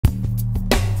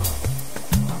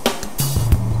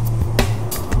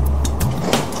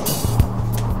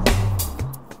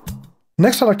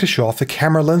Next, I'd like to show off the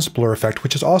camera lens blur effect,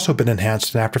 which has also been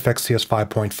enhanced in After Effects CS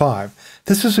 5.5.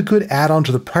 This is a good add-on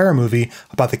to the prior movie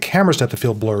about the camera's depth of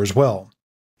field blur as well.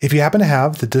 If you happen to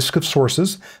have the disk of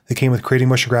sources that came with Creating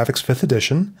Motion Graphics 5th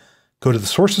edition, go to the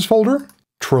Sources folder,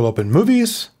 twirl open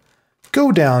Movies,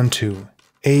 go down to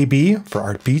AB for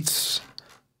Art Beats,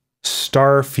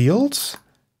 Star Fields,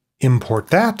 import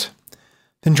that,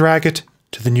 then drag it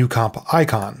to the new comp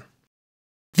icon.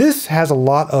 This has a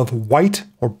lot of white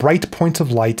or bright points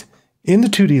of light in the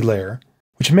 2D layer,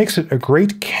 which makes it a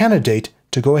great candidate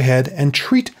to go ahead and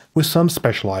treat with some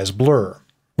specialized blur.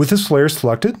 With this layer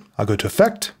selected, I'll go to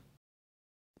Effect,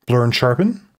 Blur and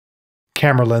Sharpen,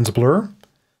 Camera Lens Blur.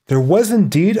 There was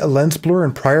indeed a lens blur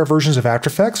in prior versions of After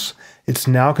Effects. It's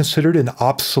now considered an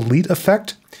obsolete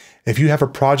effect. If you have a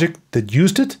project that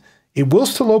used it, it will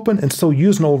still open and still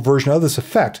use an old version of this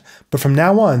effect, but from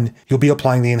now on, you'll be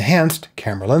applying the enhanced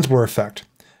camera lens blur effect.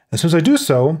 As soon as I do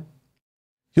so,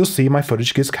 you'll see my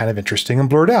footage gets kind of interesting and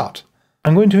blurred out.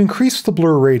 I'm going to increase the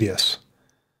blur radius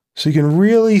so you can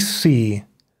really see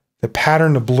the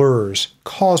pattern of blurs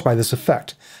caused by this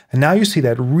effect. And now you see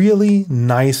that really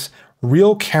nice,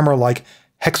 real camera-like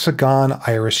hexagon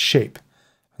iris shape.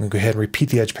 I'm going to go ahead and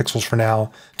repeat the edge pixels for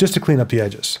now, just to clean up the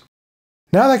edges.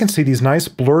 Now that I can see these nice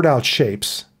blurred out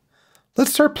shapes,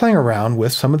 let's start playing around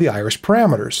with some of the iris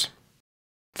parameters.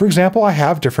 For example, I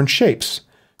have different shapes.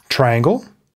 Triangle,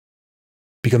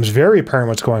 becomes very apparent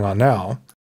what's going on now.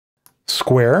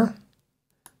 Square,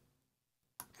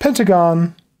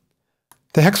 pentagon,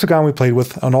 the hexagon we played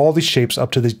with on all these shapes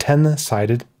up to the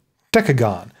 10-sided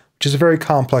decagon, which is a very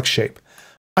complex shape.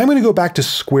 I'm going to go back to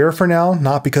square for now,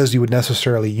 not because you would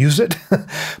necessarily use it,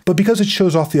 but because it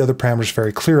shows off the other parameters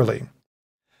very clearly.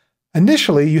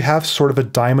 Initially, you have sort of a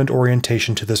diamond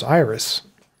orientation to this iris.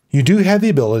 You do have the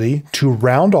ability to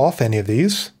round off any of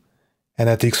these, and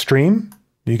at the extreme,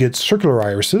 you get circular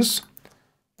irises,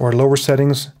 or at lower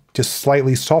settings, just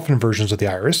slightly softened versions of the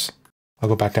iris. I'll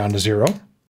go back down to 0.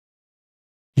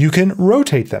 You can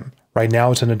rotate them. Right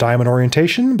now it's in a diamond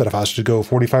orientation, but if I was to go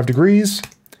 45 degrees,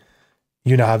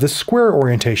 you now have this square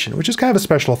orientation, which is kind of a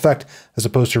special effect as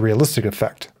opposed to a realistic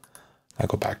effect. I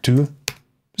go back to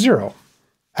 0.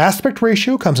 Aspect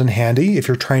ratio comes in handy if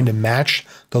you're trying to match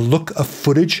the look of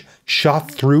footage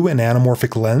shot through an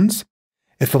anamorphic lens.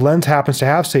 If the lens happens to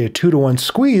have, say, a 2-to-1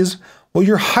 squeeze, well,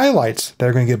 your highlights that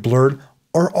are going to get blurred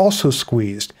are also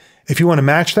squeezed. If you want to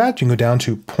match that, you can go down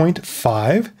to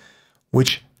 0.5,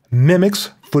 which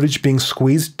mimics footage being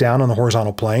squeezed down on the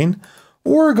horizontal plane,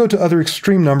 or go to other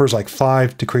extreme numbers like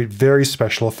 5 to create very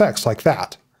special effects like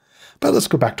that. But let's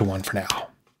go back to 1 for now.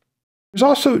 There's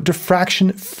also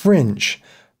diffraction fringe.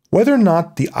 Whether or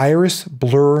not the iris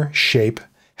blur shape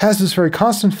has this very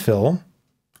constant fill,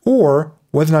 or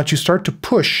whether or not you start to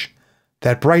push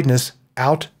that brightness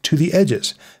out to the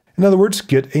edges. In other words,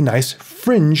 get a nice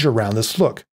fringe around this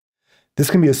look.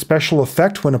 This can be a special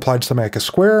effect when applied to something like a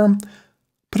square,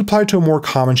 but applied to a more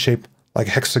common shape like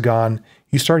a hexagon,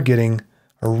 you start getting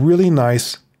a really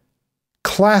nice,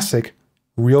 classic,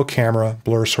 real camera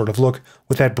blur sort of look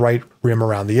with that bright rim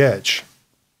around the edge.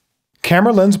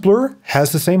 Camera lens blur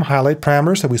has the same highlight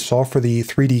parameters that we saw for the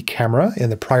 3D camera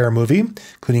in the prior movie,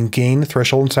 including gain,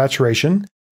 threshold, and saturation.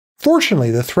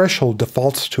 Fortunately, the threshold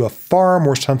defaults to a far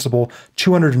more sensible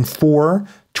 204,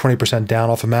 20% down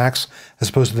off of max, as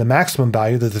opposed to the maximum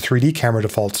value that the 3D camera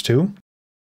defaults to.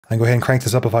 I can go ahead and crank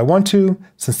this up if I want to.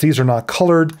 Since these are not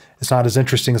colored, it's not as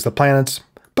interesting as the planets,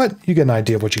 but you get an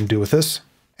idea of what you can do with this.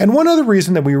 And one other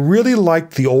reason that we really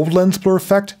like the old lens blur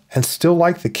effect and still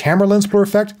like the camera lens blur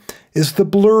effect is the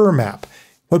blur map.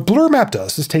 What blur map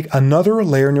does is take another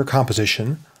layer in your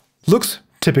composition, looks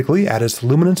typically at its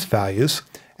luminance values,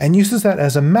 and uses that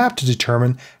as a map to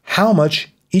determine how much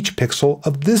each pixel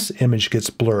of this image gets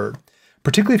blurred.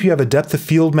 Particularly if you have a depth of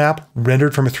field map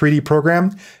rendered from a 3D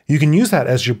program, you can use that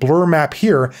as your blur map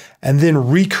here and then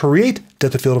recreate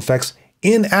depth of field effects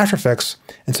in After Effects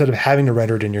instead of having to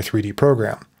render it in your 3D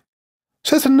program.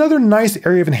 So that's another nice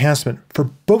area of enhancement for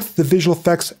both the visual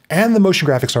effects and the motion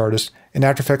graphics artists in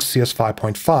After Effects CS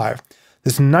 5.5.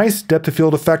 This nice depth of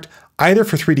field effect either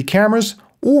for 3D cameras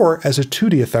or as a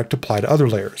 2D effect applied to other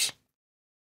layers.